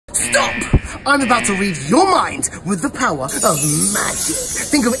Stop! I'm about to read your mind with the power of magic.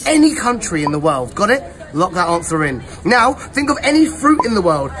 Think of any country in the world. Got it? Lock that answer in. Now, think of any fruit in the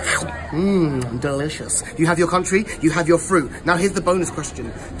world. Mmm, delicious. You have your country, you have your fruit. Now here's the bonus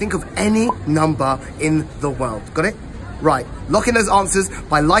question. Think of any number in the world. Got it? Right. Lock in those answers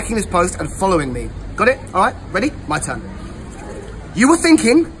by liking this post and following me. Got it? All right, ready? My turn. You were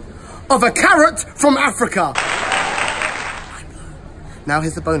thinking of a carrot from Africa. Now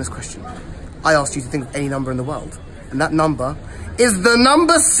here's the bonus question. I asked you to think of any number in the world, and that number is the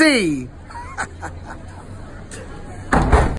number C.